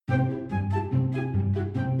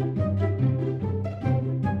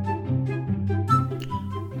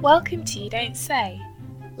Welcome to You Don't Say.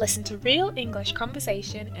 Listen to real English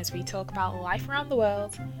conversation as we talk about life around the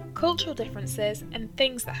world, cultural differences, and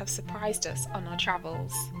things that have surprised us on our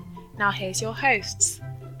travels. Now here's your hosts,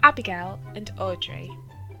 Abigail and Audrey.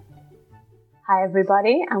 Hi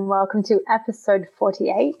everybody, and welcome to episode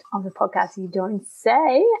 48 of the podcast You Don't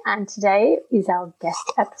Say. And today is our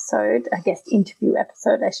guest interview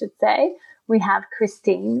episode, I should say. We have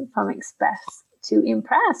Christine from Express to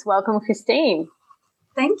Impress. Welcome, Christine.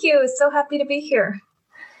 Thank you. So happy to be here.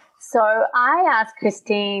 So I asked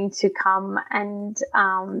Christine to come and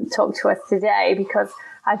talk to us today because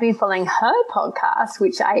I've been following her podcast,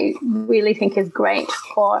 which I really think is great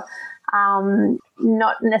for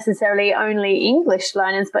not necessarily only English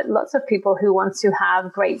learners, but lots of people who want to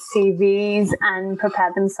have great CVs and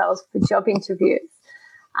prepare themselves for job interviews.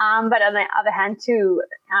 But on the other hand, to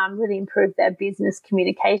really improve their business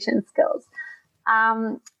communication skills.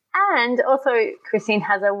 And also, Christine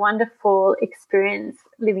has a wonderful experience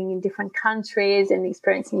living in different countries and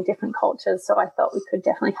experiencing different cultures. So I thought we could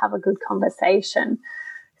definitely have a good conversation.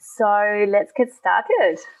 So let's get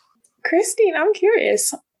started. Christine, I'm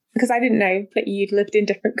curious because I didn't know that you'd lived in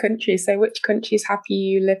different countries. So which countries have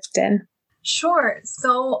you lived in? Sure.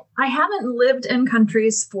 So I haven't lived in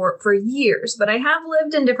countries for years, but I have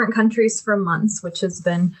lived in different countries for months, which has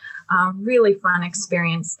been a really fun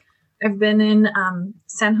experience. I've been in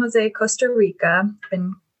San Jose, Costa Rica,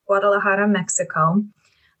 been Guadalajara, Mexico,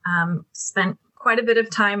 spent quite a bit of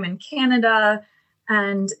time in Canada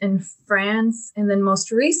and in France, and then most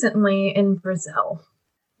recently in Brazil.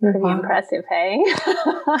 Pretty impressive, hey? You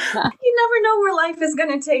never know where life is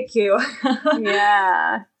going to take you.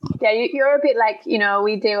 Yeah, you're a bit like,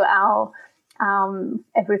 we do our...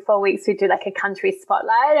 every 4 weeks we do like a country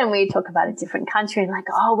spotlight and we talk about a different country and like,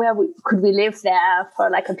 could we live there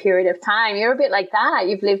for like a period of time? You're a bit like that.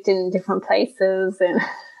 You've lived in different places and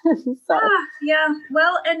so. Yeah.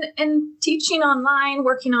 Well, and teaching online,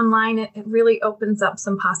 working online, it really opens up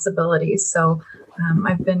some possibilities. So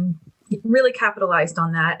I've been really capitalized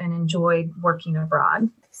on that and enjoyed working abroad.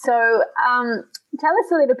 So tell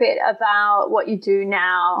us a little bit about what you do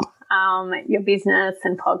now, your business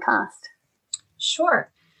and podcast.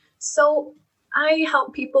 Sure. So I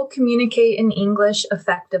help people communicate in English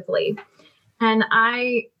effectively. And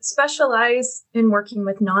I specialize in working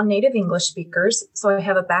with non-native English speakers. So I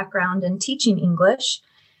have a background in teaching English.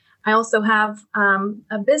 I also have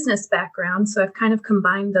a business background. So I've kind of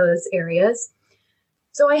combined those areas.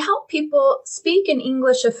 So I help people speak in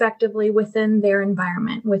English effectively within their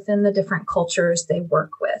environment, within the different cultures they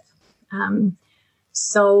work with.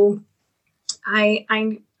 So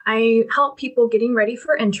I help people getting ready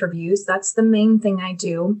for interviews. That's the main thing I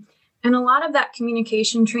do. And a lot of that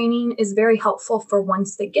communication training is very helpful for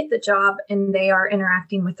once they get the job and they are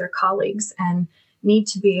interacting with their colleagues and need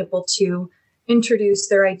to be able to introduce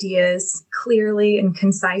their ideas clearly and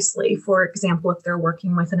concisely. For example, if they're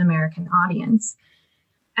working with an American audience.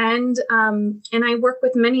 And I work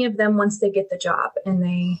with many of them once they get the job and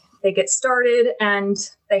they get started and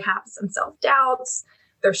they have some self-doubts.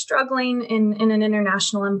 They're struggling in an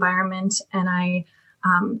international environment, and I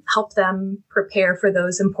help them prepare for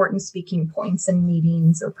those important speaking points in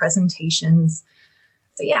meetings or presentations.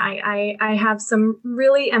 So yeah, I have some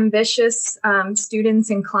really ambitious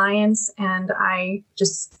students and clients, and I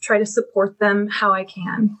just try to support them how I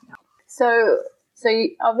can. So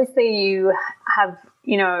obviously you have,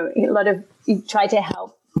 you try to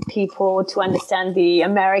help people to understand the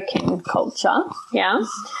American culture, yeah?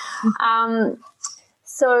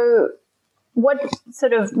 So where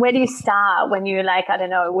do you start when you're like, I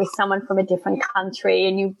don't know, with someone from a different country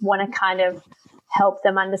and you want to kind of help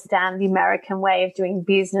them understand the American way of doing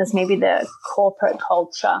business, maybe the corporate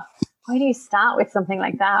culture? Where do you start with something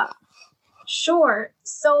like that? Sure.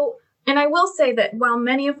 So, and I will say that while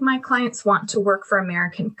many of my clients want to work for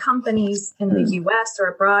American companies in the US or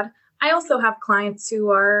abroad, I also have clients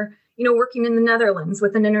who are, working in the Netherlands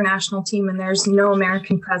with an international team and there's no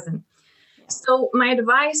American present. So my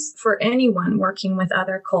advice for anyone working with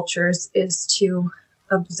other cultures is to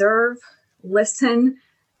observe, listen,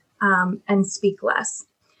 and speak less.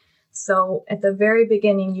 So at the very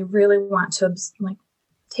beginning, you really want to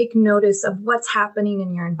take notice of what's happening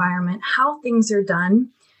in your environment, how things are done,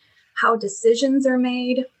 how decisions are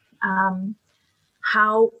made,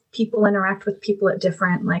 how people interact with people at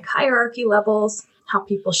different hierarchy levels, how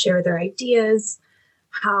people share their ideas,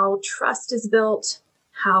 how trust is built,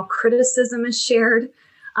 how criticism is shared,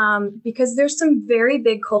 because there's some very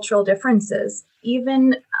big cultural differences,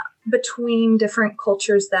 even between different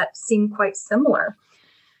cultures that seem quite similar.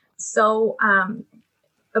 So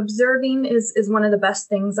observing is one of the best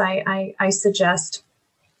things I suggest.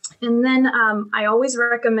 And then I always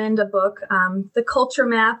recommend a book, The Culture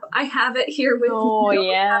Map. I have it here with me. Oh,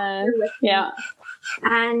 yeah. Yeah.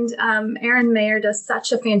 And Erin Mayer does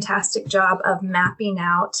such a fantastic job of mapping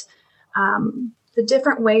out the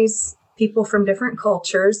different ways people from different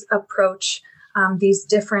cultures approach these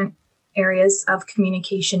different areas of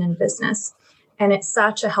communication in business. And it's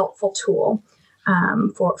such a helpful tool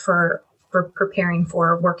for preparing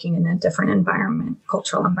for working in a different environment,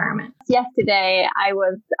 cultural environment. Yesterday, I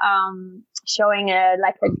was showing an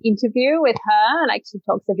interview with her, and she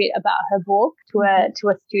talks a bit about her book to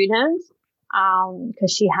a student,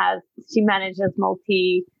 because she manages a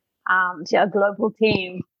global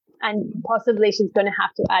team, and possibly she's going to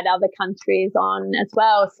have to add other countries on as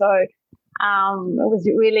well. So it was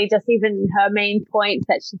really just even her main points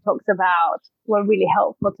that she talks about were really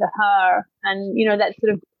helpful to her. And, that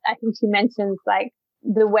sort of, I think she mentions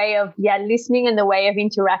the way of, listening and the way of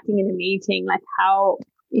interacting in a meeting, how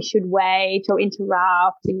you should wait or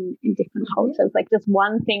interrupt in different cultures. Just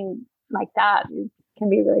one thing like that can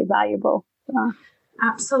be really valuable.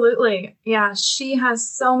 Absolutely. Yeah, she has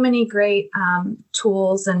so many great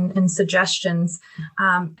tools and suggestions.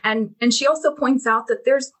 And she also points out that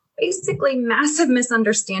there's basically massive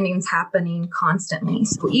misunderstandings happening constantly.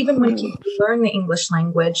 So even when people learn the English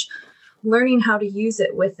language, learning how to use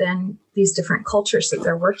it within these different cultures that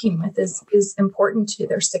they're working with is important to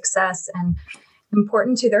their success and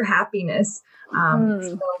important to their happiness.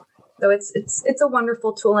 So it's a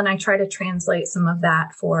wonderful tool, and I try to translate some of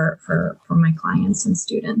that for my clients and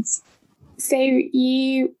students. So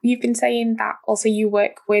you've been saying that also you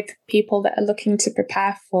work with people that are looking to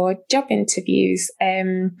prepare for job interviews.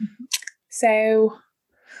 So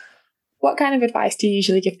what kind of advice do you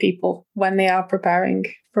usually give people when they are preparing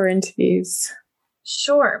for interviews?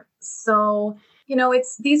 Sure. So,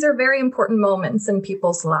 these are very important moments in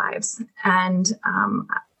people's lives, and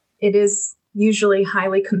it is usually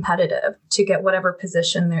highly competitive to get whatever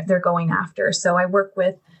position they're going after. So I work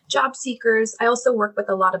with job seekers. I also work with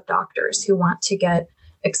a lot of doctors who want to get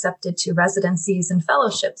accepted to residencies and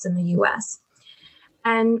fellowships in the US.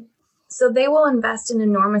 And so they will invest an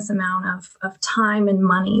enormous amount of time and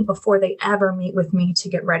money before they ever meet with me to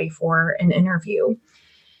get ready for an interview.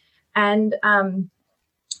 And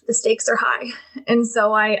the stakes are high. And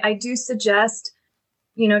so I do suggest,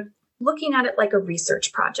 looking at it like a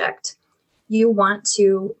research project. You want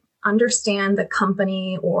to understand the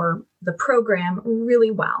company or the program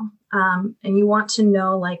really well. And you want to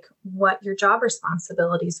know what your job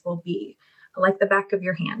responsibilities will be, like the back of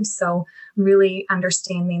your hand. So really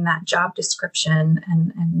understanding that job description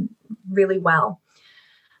and really well.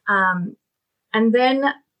 And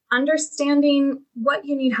then understanding what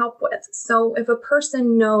you need help with. So if a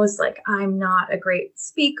person knows I'm not a great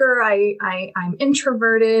speaker, I'm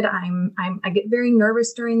introverted, I get very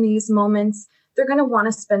nervous during these moments, they're going to want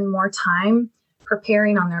to spend more time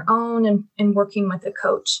preparing on their own and working with a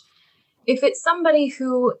coach. If it's somebody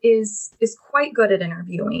who is quite good at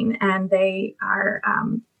interviewing and they are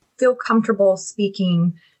feel comfortable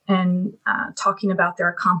speaking and talking about their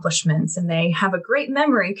accomplishments, and they have a great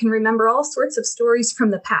memory, can remember all sorts of stories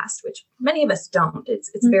from the past, which many of us don't.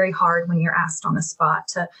 It's very hard when you're asked on the spot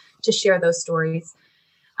to share those stories.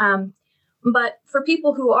 But for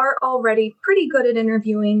people who are already pretty good at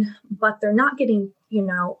interviewing, but they're not getting,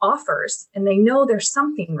 offers, and they know there's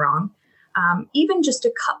something wrong, even just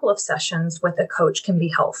a couple of sessions with a coach can be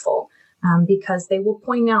helpful. Because they will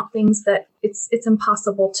point out things that it's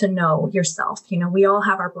impossible to know yourself. We all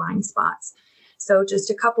have our blind spots. So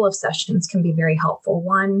just a couple of sessions can be very helpful.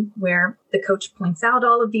 One where the coach points out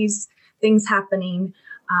all of these things happening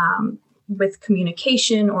with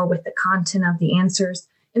communication or with the content of the answers,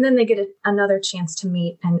 and then they get another chance to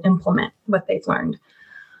meet and implement what they've learned.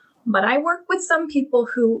 But I work with some people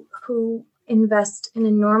who invest an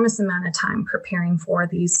enormous amount of time preparing for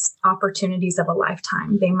these opportunities of a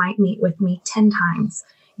lifetime. They might meet with me 10 times,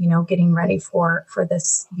 getting ready for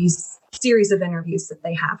these series of interviews that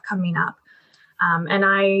they have coming up. And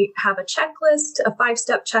I have a checklist, a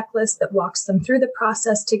 5-step checklist that walks them through the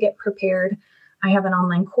process to get prepared. I have an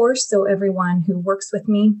online course, so everyone who works with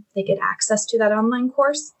me, they get access to that online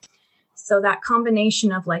course. So that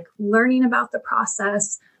combination of learning about the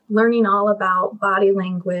process, learning all about body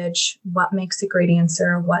language, what makes a great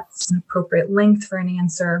answer, what's an appropriate length for an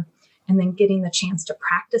answer, and then getting the chance to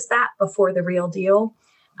practice that before the real deal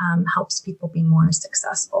helps people be more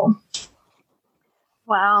successful.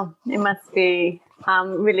 Wow, it must be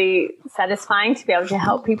really satisfying to be able to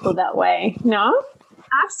help people that way, no?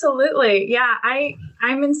 Absolutely. Yeah,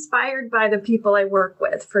 I'm inspired by the people I work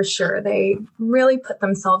with, for sure. They really put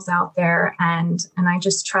themselves out there, and I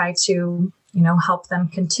just try to help them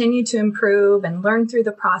continue to improve and learn through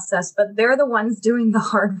the process, but they're the ones doing the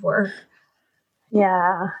hard work.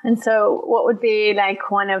 Yeah. And so what would be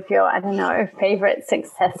like one of your, favorite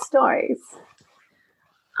success stories?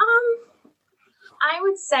 I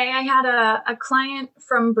would say I had a client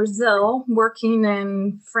from Brazil working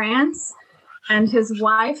in France, and his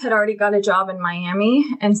wife had already got a job in Miami.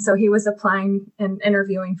 And so he was applying and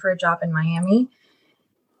interviewing for a job in Miami.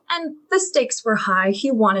 And the stakes were high.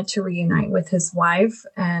 He wanted to reunite with his wife,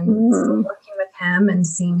 and so working with him and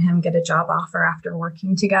seeing him get a job offer after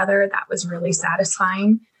working together, that was really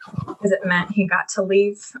satisfying because it meant he got to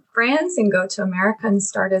leave France and go to America and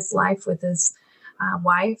start his life with his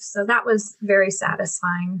wife. So that was very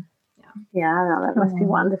satisfying. Yeah, that must be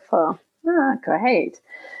wonderful. Ah, great.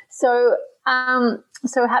 So,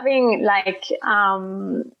 having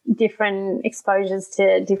different exposures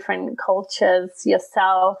to different cultures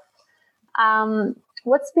yourself,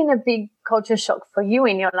 what's been a big culture shock for you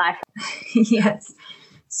in your life? Yes.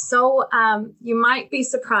 So you might be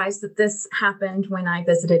surprised that this happened when I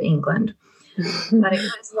visited England. But it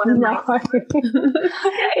was one of my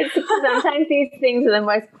sometimes these things are the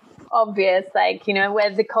most obvious, where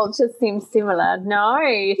the culture seems similar. No,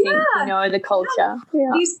 you think you know the culture.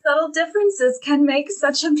 Yeah. These subtle differences can make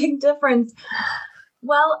such a big difference.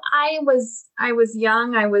 Well, I was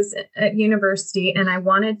young. I was at university, and I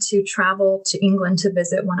wanted to travel to England to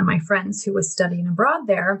visit one of my friends who was studying abroad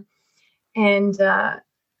there. And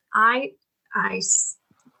I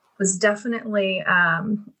was definitely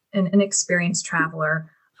an experienced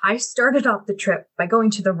traveler. I started off the trip by going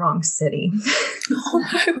to the wrong city.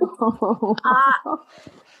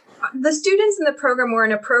 The students in the program were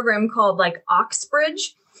in a program called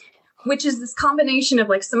Oxbridge, which is this combination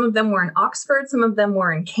of some of them were in Oxford, some of them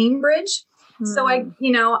were in Cambridge. So I'd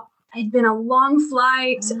been a long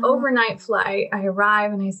flight, overnight flight. I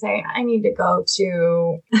arrive and I say, I need to go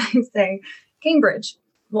to, Cambridge.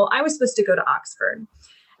 Well, I was supposed to go to Oxford.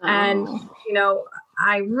 And,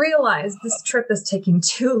 I realized this trip is taking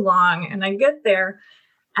too long, and I get there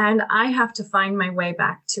and I have to find my way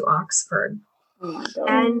back to Oxford.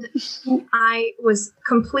 And I was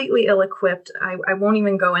completely ill-equipped. I won't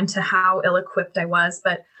even go into how ill-equipped I was,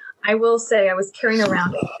 but I will say I was carrying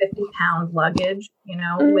around a 50-pound luggage,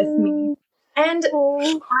 with me. And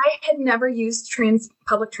I had never used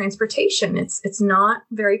public transportation. It's not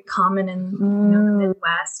very common in the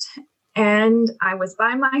Midwest. And I was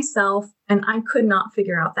by myself, and I could not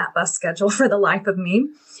figure out that bus schedule for the life of me.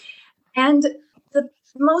 And the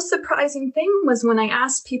most surprising thing was when I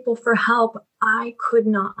asked people for help, I could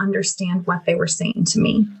not understand what they were saying to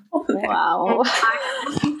me. Wow. And I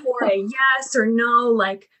was looking for a yes or no,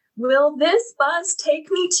 will this bus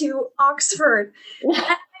take me to Oxford? And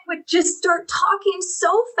I would just start talking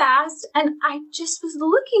so fast, and I just was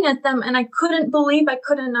looking at them, and I couldn't believe I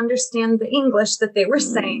couldn't understand the English that they were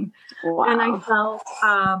saying. Wow. And I felt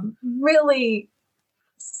really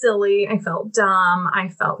silly. I felt dumb. I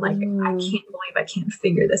felt like I can't believe I can't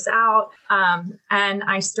figure this out. And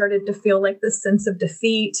I started to feel this sense of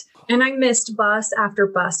defeat. And I missed bus after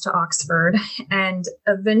bus to Oxford. And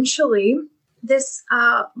eventually, this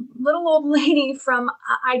little old lady from,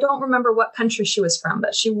 I don't remember what country she was from,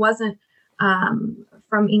 but she wasn't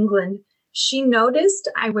from England. She noticed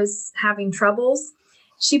I was having troubles.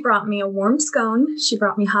 She brought me a warm scone. She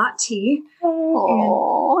brought me hot tea.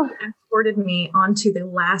 And escorted me onto the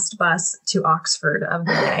last bus to Oxford of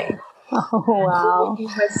the day. Oh, wow. It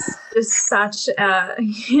was just such a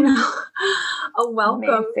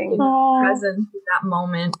welcome presence at that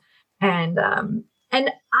moment. And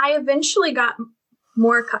I eventually got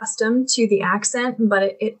more accustomed to the accent,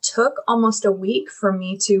 but it took almost a week for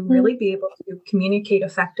me to really be able to communicate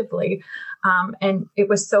effectively. And it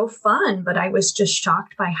was so fun, but I was just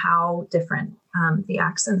shocked by how different the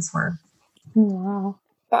accents were. Wow.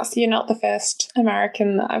 You're not the first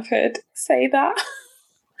American that I've heard say that.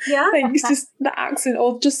 Yeah. It's just the accent,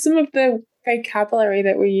 or just some of the vocabulary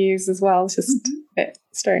that we use as well. It's just a bit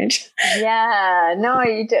strange. Yeah, no,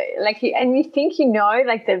 you do. And you think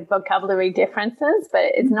the vocabulary differences,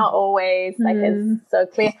 but it's not always it's so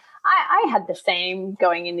clear. I had the same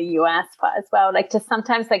going in the US as well. Just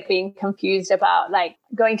sometimes being confused about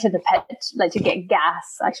going to the to get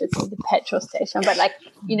gas, I should say the petrol station. But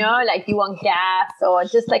you want gas, or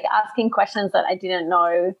just asking questions that I didn't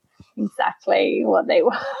know exactly what they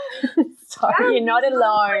were. So you're not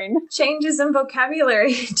alone. Changes in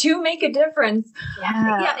vocabulary do make a difference.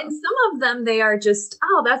 Yeah. And some of them, they are just,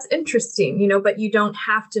 oh, that's interesting, but you don't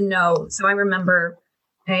have to know. So I remember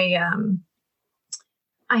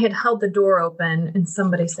I had held the door open and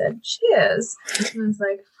somebody said, cheers. And I was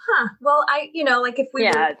like, well, like if we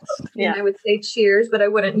were talking, I would say cheers, but I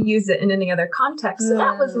wouldn't use it in any other context. So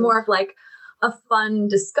that was more of like a fun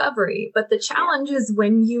discovery. But the challenge is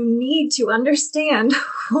when you need to understand,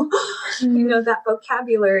 that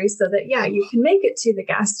vocabulary so that, you can make it to the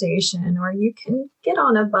gas station or you can get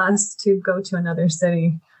on a bus to go to another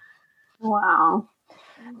city. Wow.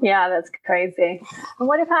 Yeah, that's crazy. And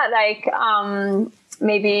what about like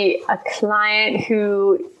maybe a client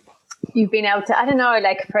who you've been able to, I don't know,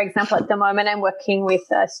 like for example, at the moment I'm working with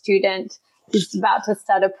a student who's about to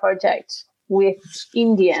start a project with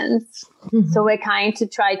Indians. Mm-hmm. So we're kind to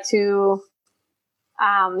try to,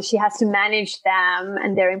 she has to manage them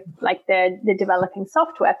and they're developing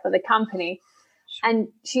software for the company. And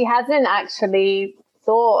she hasn't actually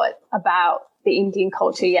thought about the Indian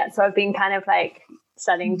culture yet. So I've been kind of like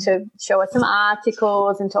starting to show her some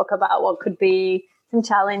articles and talk about what could be some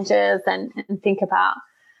challenges and think about.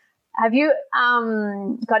 Have you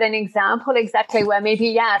got an example exactly where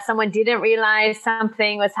maybe, someone didn't realize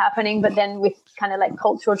something was happening, but then with kind of like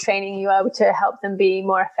cultural training, you were able to help them be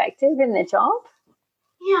more effective in their job?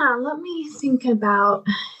 Yeah, let me think about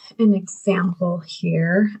an example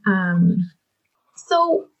here.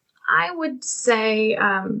 So I would say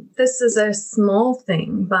this is a small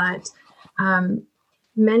thing, but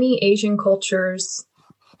many Asian cultures,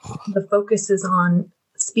 the focus is on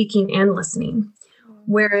speaking and listening.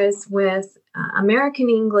 Whereas with American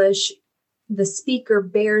English, the speaker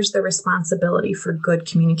bears the responsibility for good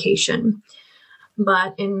communication.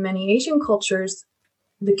 But in many Asian cultures,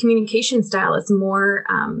 the communication style is more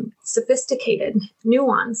sophisticated,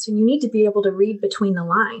 nuanced, and you need to be able to read between the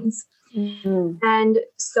lines. Mm-hmm. And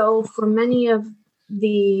so for many of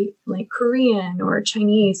the like Korean or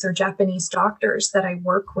Chinese or Japanese doctors that I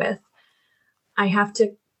work with, I have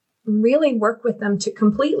to really work with them to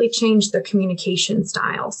completely change their communication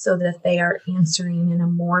style so that they are answering in a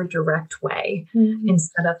more direct way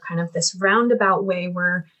instead of kind of this roundabout way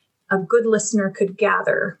where a good listener could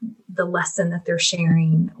gather the lesson that they're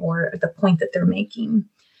sharing or the point that they're making.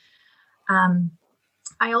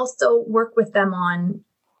 I also work with them on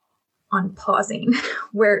pausing,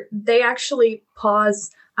 where they actually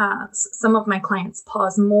pause. Some of my clients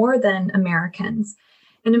pause more than Americans.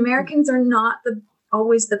 And Americans are not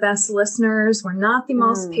always the best listeners. We're not the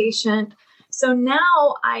most patient. So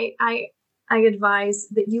now I advise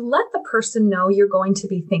that you let the person know you're going to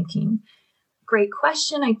be thinking, great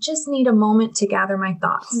question. I just need a moment to gather my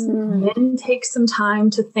thoughts. Then take some time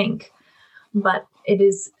to think. But it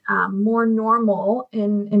is more normal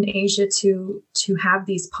in Asia to have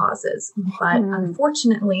these pauses. But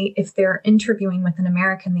unfortunately, if they're interviewing with an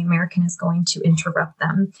American, the American is going to interrupt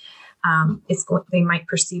them. They might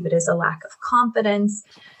perceive it as a lack of confidence.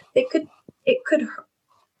 It could,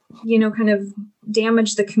 kind of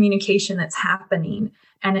damage the communication that's happening.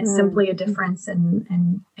 And it's simply a difference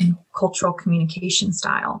in cultural communication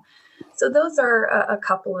style. So those are a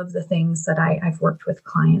couple of the things that I've worked with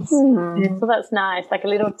clients. So that's nice. Like a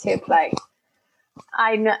little tip, like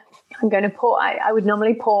I'm going to pause. I would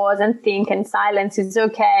normally pause and think, and silence is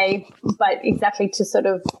okay. But exactly to sort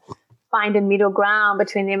of find a middle ground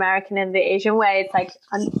between the American and the Asian way. It's like,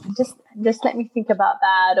 just let me think about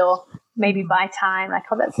that, or maybe buy time. Like,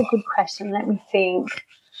 oh, that's a good question. Let me think.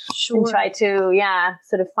 Sure. And try to,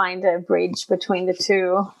 sort of find a bridge between the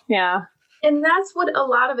two. Yeah. And that's what a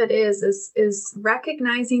lot of it is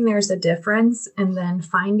recognizing there's a difference and then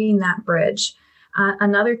finding that bridge.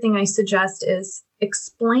 Another thing I suggest is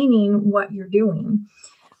explaining what you're doing.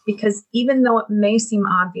 Because even though it may seem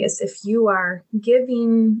obvious, if you are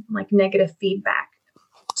giving like negative feedback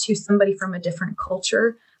to somebody from a different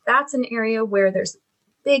culture, that's an area where there's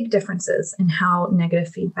big differences in how negative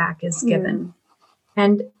feedback is given.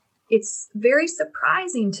 And it's very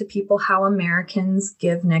surprising to people how Americans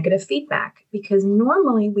give negative feedback, because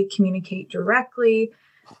normally we communicate directly,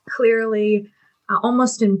 clearly,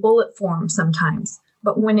 almost in bullet form sometimes.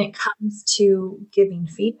 But when it comes to giving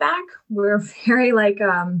feedback, we're very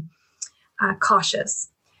cautious.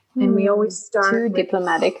 And we always start too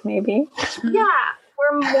diplomatic, maybe. Yeah,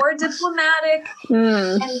 we're more diplomatic.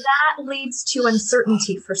 And that leads to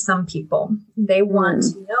uncertainty for some people. They want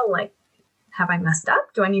to know, have I messed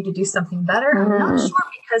up? Do I need to do something better? I'm not sure,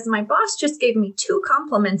 because my boss just gave me 2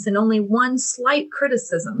 compliments and only 1 slight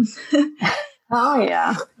criticism. Oh,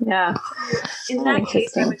 yeah. Yeah. In that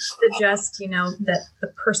case, I would suggest, that the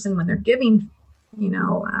person, when they're giving,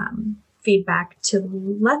 feedback, to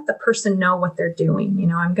let the person know what they're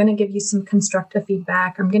doing. I'm going to give you some constructive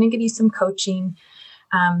feedback. I'm going to give you some coaching.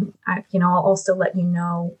 I'll also let you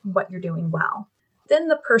know what you're doing well. then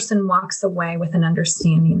the person walks away with an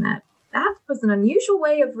understanding that that was an unusual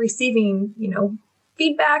way of receiving,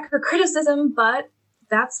 feedback or criticism, but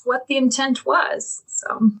that's what the intent was.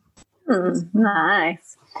 So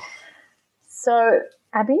nice. So,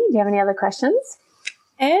 Abby, do you have any other questions?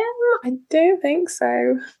 I don't think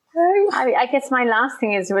so. No. I guess my last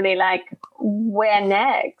thing is really like, where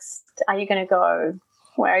next? Are you going to go?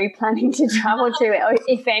 Where are you planning to travel to, or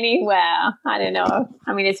if anywhere? I don't know.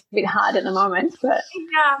 I mean, it's a bit hard at the moment, but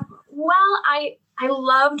yeah. Well, I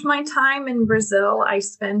loved my time in Brazil. I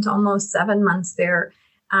spent almost 7 months there.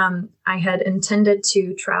 I had intended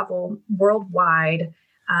to travel worldwide.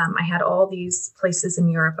 I had all these places in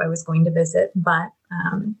Europe I was going to visit, but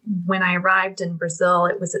when I arrived in Brazil,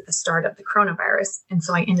 it was at the start of the coronavirus. And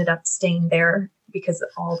so I ended up staying there because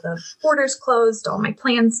all the borders closed, all my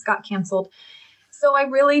plans got canceled. So I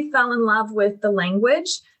really fell in love with the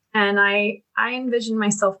language, and I envisioned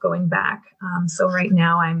myself going back. So right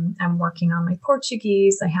now I'm working on my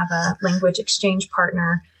Portuguese. I have a language exchange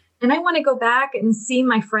partner, and I want to go back and see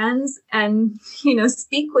my friends and,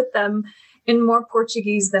 speak with them in more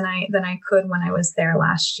Portuguese than I could when I was there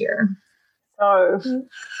last year. So,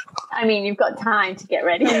 I mean, you've got time to get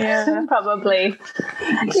ready. Yeah. Probably.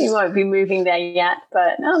 You won't be moving there yet,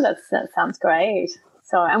 but that sounds great.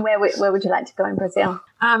 So, and where would you like to go in Brazil?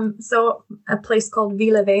 So a place called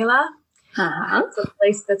Vila Velha. Uh-huh. It's a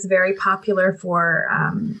place that's very popular for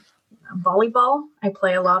volleyball. I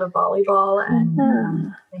play a lot of volleyball,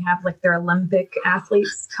 and they have like their Olympic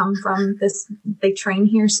athletes come from this. They train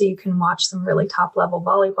here, so you can watch some really top level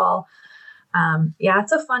volleyball.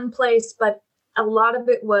 It's a fun place, but a lot of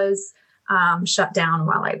it was shut down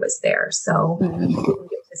while I was there. So you didn't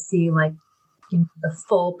get to see the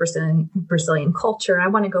full Brazilian culture. I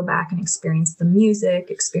want to go back and experience the music,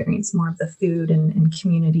 experience more of the food and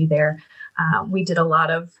community there. We did a lot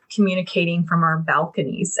of communicating from our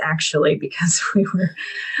balconies, actually, because we were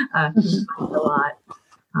a lot.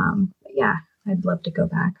 I'd love to go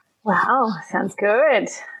back. Wow, sounds good.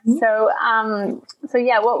 Mm-hmm. So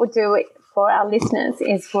what we'll do for our listeners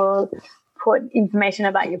is we'll put information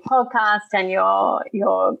about your podcast and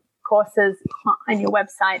your courses on your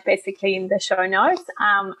website, basically in the show notes,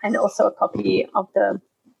 and also a copy of the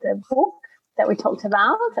book that we talked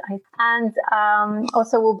about. And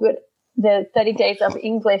also we'll put the 30 Days of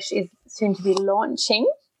English is soon to be launching.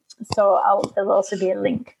 So there'll also be a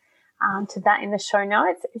link to that in the show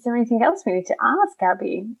notes. Is there anything else we need to ask,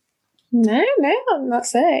 Abby? No,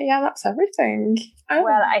 that's it. Yeah, that's everything. Oh.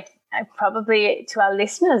 Well, I probably, to our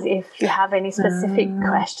listeners, if you have any specific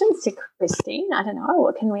questions to Christine, I don't know,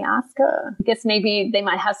 what can we ask her? I guess maybe they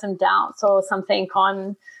might have some doubts or something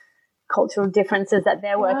on cultural differences that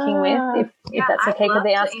they're working with, if that's okay, could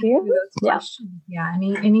they ask you?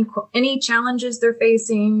 Any challenges they're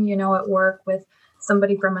facing, at work with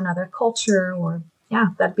somebody from another culture, or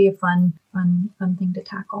that'd be a fun thing to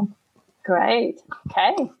tackle. Great.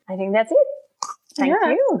 Okay, I think that's it. Thank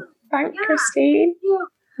you. Thanks, Christine.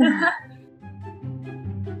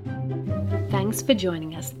 Thanks for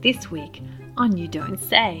joining us this week on You Don't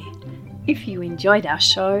Say. If you enjoyed our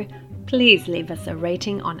show, please leave us a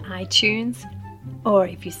rating on iTunes, or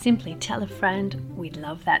if you simply tell a friend, we'd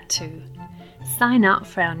love that too. Sign up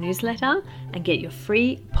for our newsletter and get your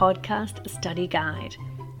free podcast study guide.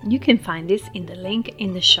 You can find this in the link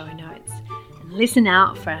in the show notes. And listen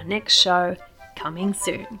out for our next show coming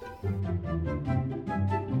soon.